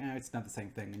of gets like, it's not the same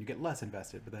thing, and you get less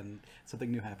invested, but then something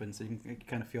new happens, so you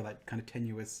kind of feel that kind of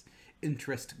tenuous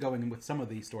interest going in with some of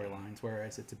these storylines,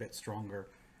 whereas it's a bit stronger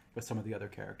with some of the other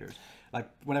characters. Like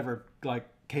whenever like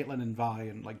Caitlyn and Vi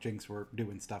and like Jinx were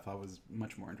doing stuff, I was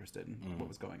much more interested in what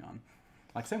was going on.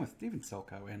 Like same with even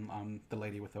Silco and the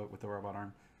lady with the robot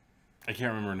arm. I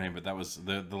can't remember her name, but that was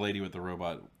the lady with the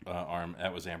robot arm.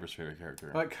 That was Amber's favorite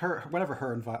character. Like whenever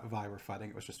her and Vi were fighting,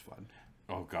 it was just fun.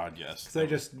 Oh God, yes. So they're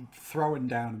just throwing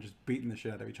down and just beating the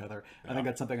shit out of each other. Yeah. I think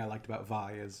that's something I liked about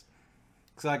Vi is,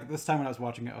 because like this time when I was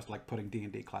watching it, I was like putting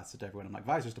D&D classes to everyone. I'm like,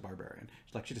 Vi's just a barbarian.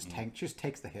 She's like she just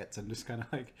takes the hits and just kind of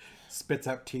like spits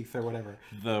out teeth or whatever.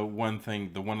 One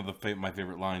of my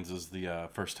favorite lines is the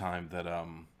first time that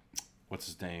what's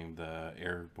his name, the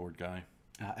airboard guy.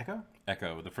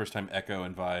 Echo. The first time Echo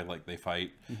and Vi like they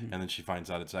fight, and then she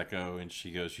finds out it's Echo, and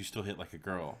she goes, "You still hit like a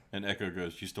girl," and Echo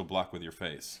goes, "You still block with your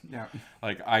face." Yeah.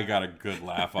 Like I got a good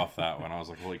laugh off that one. I was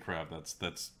like, "Holy crap,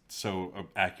 that's so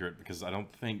accurate," because I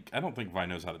don't think Vi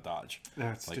knows how to dodge.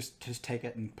 Yeah, it's like, just take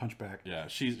it and punch back. Yeah,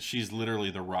 she's literally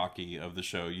the Rocky of the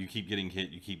show. You keep getting hit,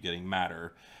 you keep getting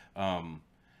madder. Now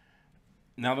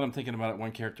that I'm thinking about it,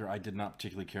 one character I did not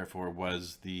particularly care for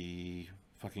was the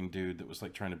fucking dude that was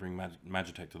like trying to bring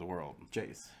Magitech to the world.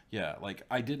 Jace. Yeah, like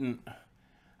I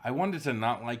I wanted to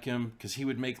not like him because he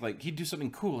would make like he'd do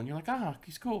something cool and you're like, ah,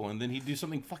 he's cool, and then he'd do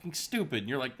something fucking stupid and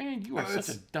you're like, man, you are such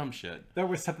a dumb shit. There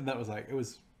was something that was like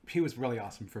he was really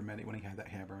awesome for a minute when he had that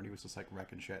hammer and he was just like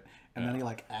wrecking shit, and then he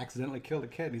like accidentally killed a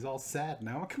kid and he's all sad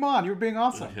now. Come on, you were being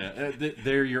awesome. Yeah,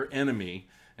 they're your enemy.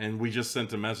 And we just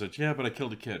sent a message. Yeah, but I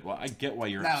killed a kid. Well, I get why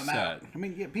you're upset. I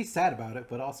mean, yeah, be sad about it,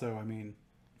 but also, I mean,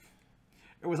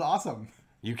 it was awesome.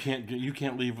 You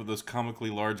can't leave with those comically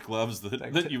large gloves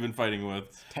that you've been fighting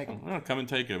with. Take him. Oh, come and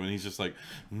take him. And he's just like,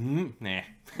 nah. Yeah,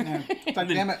 it's like,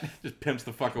 damn it. Just pimps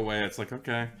the fuck away. It's like,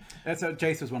 okay. And so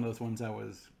Jace was one of those ones I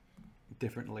was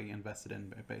differently invested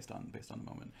in based on the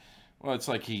moment. Well, it's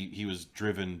like he was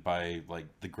driven by like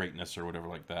the greatness or whatever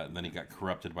like that, and then he got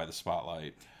corrupted by the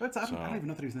spotlight. But I don't even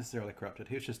know that he was necessarily corrupted.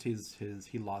 He was just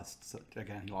he lost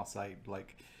sight.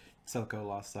 Like Silco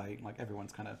lost sight. Like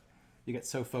everyone's kind of, you get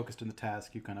so focused in the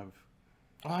task, you kind of.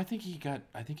 Oh, I think he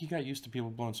got used to people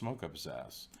blowing smoke up his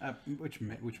ass. Which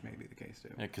may be the case too.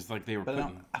 Yeah, because like they were. But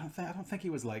I don't think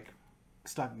he was like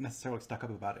necessarily stuck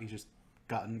up about it. He's just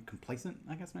gotten complacent,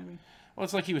 I guess maybe. Well,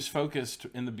 it's like he was focused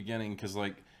in the beginning because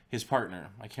like. His partner,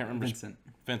 I can't remember.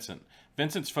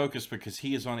 Vincent's focused because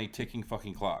he is on a ticking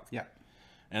fucking clock. Yeah.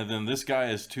 And then this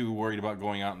guy is too worried about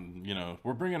going out and,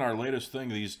 we're bringing our latest thing,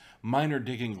 these miner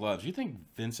digging gloves. You think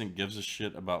Vincent gives a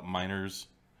shit about miners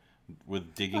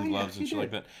with digging gloves and shit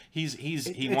like that?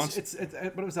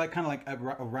 But it was like kind of like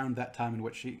around that time in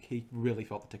which he really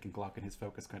felt the ticking clock and his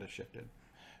focus kind of shifted.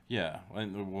 Yeah,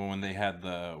 when they had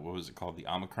what was it called, the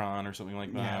Omicron or something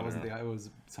like that? Yeah, it was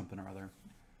something or other.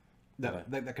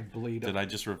 That could bleed. Did I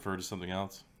just refer to something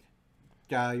else?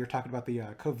 Yeah, you're talking about the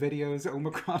COVIDeos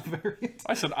Omicron variant.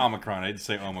 I said Omicron. I didn't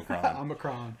say Omicron.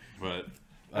 Omicron. But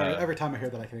every time I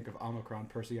hear that, I think of Omicron,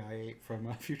 Percy I-8 from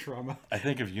Futurama. I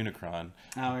think of Unicron.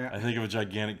 Oh yeah. I think of a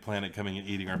gigantic planet coming and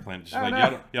eating our planet. Just no.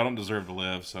 y'all don't deserve to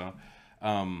live. So,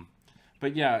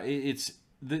 but yeah,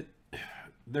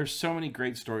 there's so many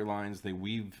great storylines. They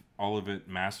weave all of it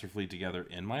masterfully together,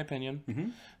 in my opinion. Mm-hmm.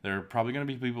 There are probably going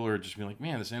to be people who are just being like,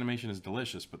 man, this animation is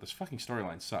delicious, but this fucking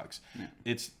storyline sucks.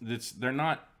 Yeah. They're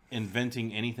not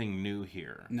inventing anything new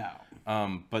here. No.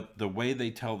 But the way they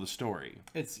tell the story.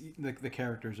 It's the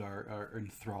characters are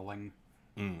enthralling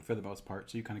for the most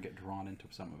part, so you kind of get drawn into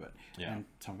some of it. Yeah. And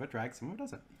some of it drags, some of it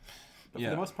doesn't. But for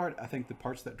the most part, I think the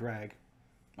parts that drag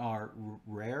are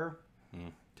rare.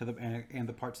 And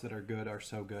the parts that are good are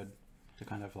so good to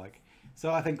kind of like.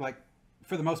 So I think like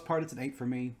for the most part it's an 8 for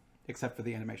me, except for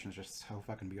the animation is just so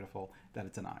fucking beautiful that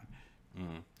it's a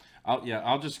 9.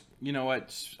 I'll just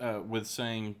with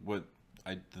saying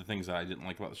the things that I didn't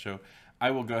like about the show,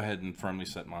 I will go ahead and firmly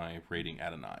set my rating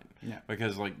at a 9. Yeah.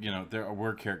 Because there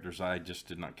were characters I just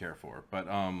did not care for, but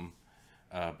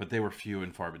they were few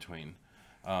and far between,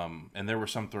 and there were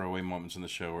some throwaway moments in the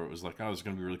show where it was like, oh, it's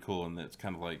going to be really cool, and it's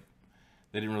kind of like.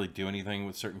 They didn't really do anything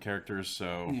with certain characters,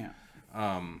 so...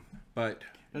 Yeah. But...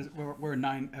 Where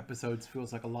 9 episodes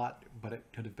feels like a lot, but it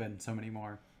could have been so many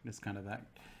more. It's kind of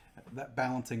that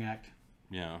balancing act.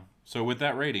 Yeah. So with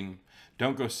that rating,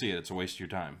 don't go see it. It's a waste of your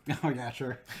time. Oh, yeah,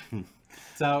 sure.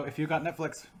 So if you got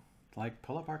Netflix,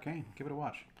 pull up Arcane. Give it a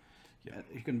watch. Yeah.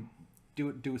 You can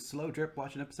do a slow drip,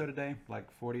 watch an episode a day, like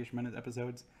 40-ish minute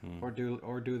episodes, or do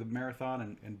the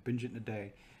marathon and binge it in a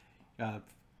day.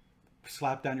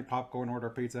 Slap down your popcorn, order a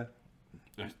pizza,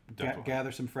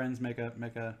 gather some friends, make a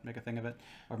thing of it,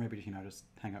 or maybe just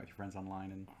hang out with your friends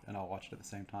online and all watch it at the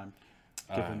same time,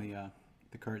 given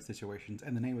the current situations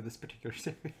and the name of this particular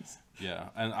series. Yeah,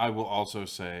 and I will also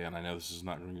say, and I know this is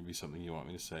not going to be something you want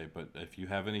me to say, but if you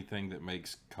have anything that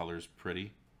makes colors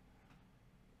pretty,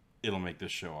 it'll make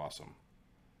this show awesome.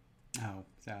 Oh,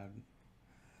 sad.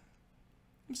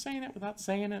 I'm saying it without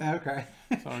saying it. Okay.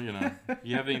 So,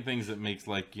 you have any things that makes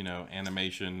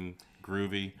animation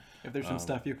groovy. If there's some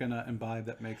stuff you can imbibe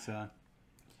that makes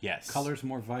yes, colors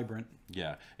more vibrant.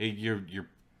 Yeah. You're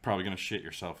probably going to shit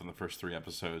yourself in the first 3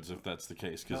 episodes if that's the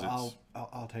case. Because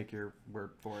I'll take your word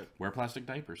for it. Wear plastic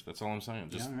diapers. That's all I'm saying.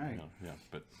 Just, all right.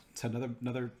 But it's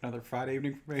another Friday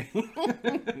evening for me.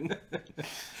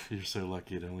 You're so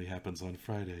lucky it only happens on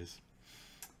Fridays.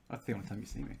 That's the only time you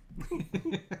see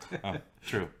me. Oh,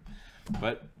 true.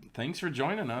 But thanks for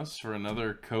joining us for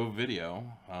another COVIdeo.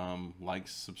 Like,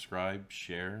 subscribe,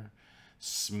 share,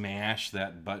 smash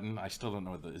that button. I still don't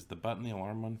know is the button the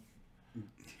alarm one?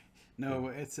 No,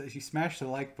 it's you smash the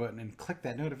like button and click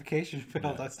that notification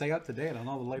bell to stay up to date on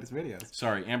all the latest videos.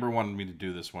 Sorry, Amber wanted me to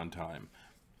do this one time.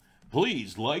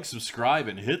 Please like, subscribe,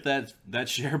 and hit that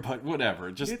share button, whatever.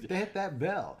 Just hit that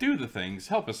bell. Do the things.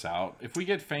 Help us out. If we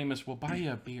get famous, we'll buy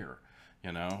you a beer.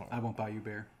 I won't buy you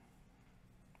beer.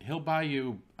 He'll buy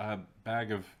you a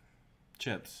bag of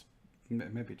chips.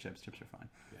 Maybe chips. Chips are fine.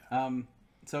 Yeah.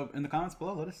 So in the comments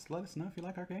below, let us know if you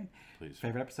like Arcane. Please.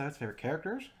 Favorite episodes, favorite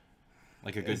characters.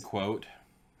 Like a good quote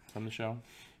from the show.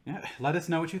 Yeah, let us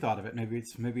know what you thought of it. Maybe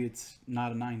it's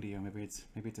not a 90, or maybe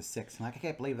it's a 6. Like, I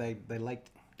can't believe they liked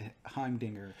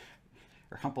Heimdinger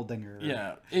or Humpledinger.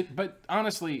 Yeah, but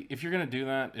honestly, if you're gonna do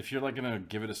that, if you're like gonna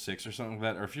give it a 6 or something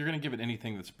like that, or if you're gonna give it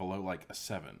anything that's below like a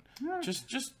 7,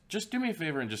 just do me a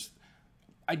favor and just.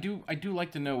 I do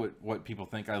like to know what people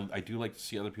think. I do like to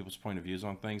see other people's point of views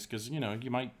on things, because, you know,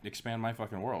 you might expand my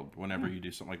fucking world whenever you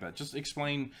do something like that. Just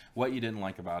explain what you didn't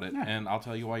like about it, and I'll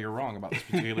tell you why you're wrong about this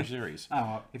particular series.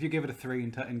 Oh, if you give it a 3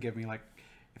 and give me like,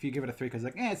 if you give it a 3 because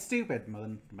like, it's stupid, well,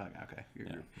 then okay.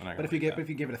 But if you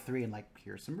give it a 3 and like,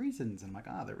 here's some reasons, and I'm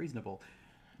like, they're reasonable,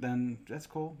 then that's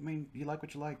cool. I mean, you like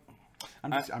what you like.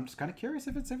 I'm just kind of curious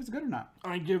if it's good or not.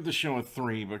 I give the show a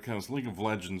 3 because League of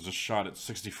Legends is shot at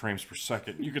 60 frames per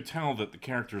second. You could tell that the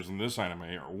characters in this anime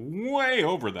are way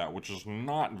over that, which is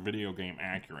not video game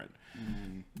accurate.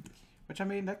 Which, I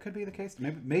mean, that could be the case.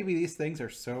 Maybe these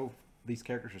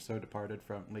characters are so departed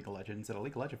from League of Legends that a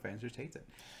League of Legends fans just hates it.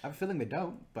 I have a feeling they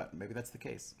don't, but maybe that's the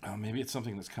case. Maybe it's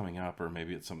something that's coming up, or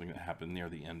maybe it's something that happened near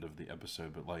the end of the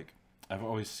episode. But like, I've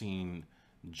always seen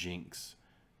Jinx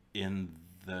in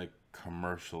the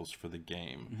commercials for the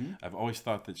game. I've always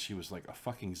thought that she was like a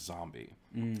fucking zombie,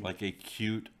 like a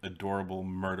cute, adorable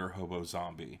murder hobo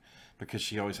zombie, because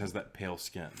she always has that pale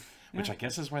skin, which I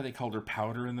guess is why they called her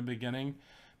Powder in the beginning.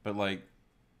 But like,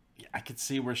 I could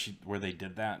see where they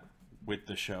did that with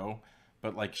the show,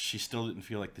 but like, she still didn't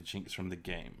feel like the Jinx from the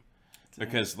game,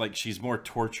 because like, she's more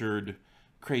tortured,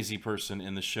 crazy person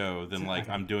in the show than like,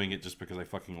 I'm doing it just because I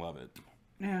fucking love it.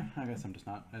 Yeah, I guess I'm just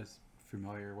not as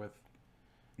familiar with.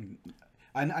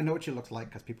 I know what she looks like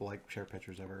because people like share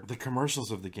pictures of her. The commercials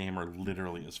of the game are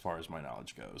literally as far as my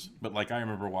knowledge goes. But like, I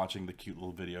remember watching the cute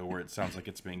little video where it sounds like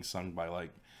it's being sung by like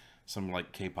some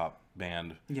like K-pop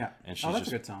band. Yeah. And she's that's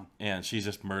a good song. And she's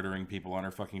just murdering people on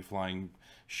her fucking flying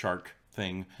shark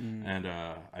thing. And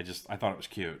I thought it was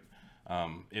cute.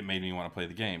 It made me want to play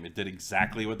the game. It did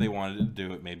exactly what they wanted it to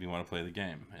do. It made me want to play the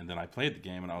game. And then I played the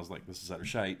game, and I was like, this is utter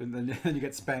shite. And then you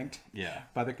get spanked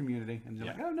by the community. And you're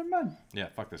like, oh, never mind. Yeah,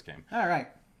 fuck this game. All right.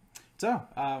 So,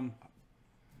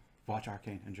 watch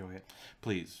Arcane. Enjoy it.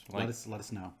 Please. Like, let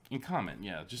us know. And comment.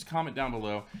 Yeah, just comment down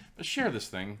below. But share this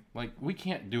thing. Like, we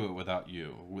can't do it without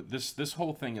you. This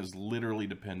whole thing is literally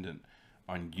dependent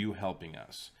on you helping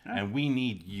us. And we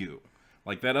need you.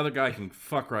 Like, that other guy can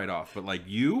fuck right off. But, like,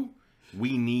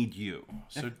 we need you.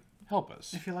 So help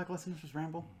us. If you like listening to us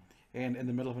ramble, and in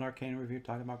the middle of an Arcane review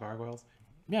talking about gargoyles,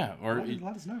 yeah, or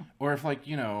let us know. Or if, like,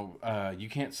 you know, you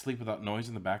can't sleep without noise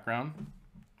in the background,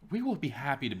 we will be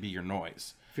happy to be your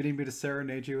noise. If you need me to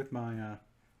serenade you with my,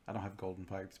 I don't have golden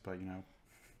pipes, but you know,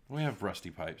 we have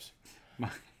rusty pipes. I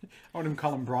wouldn't even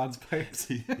call them bronze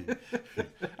pipes.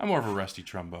 I'm more of a rusty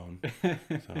trombone.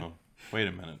 So wait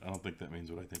a minute, I don't think that means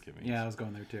what I think it means. Yeah, I was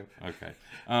going there too. Okay.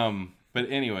 But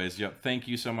anyways, thank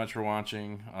you so much for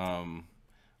watching.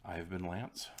 I have been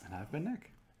Lance. And I've been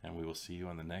Nick. And we will see you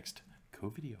on the next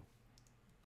COVIDeo.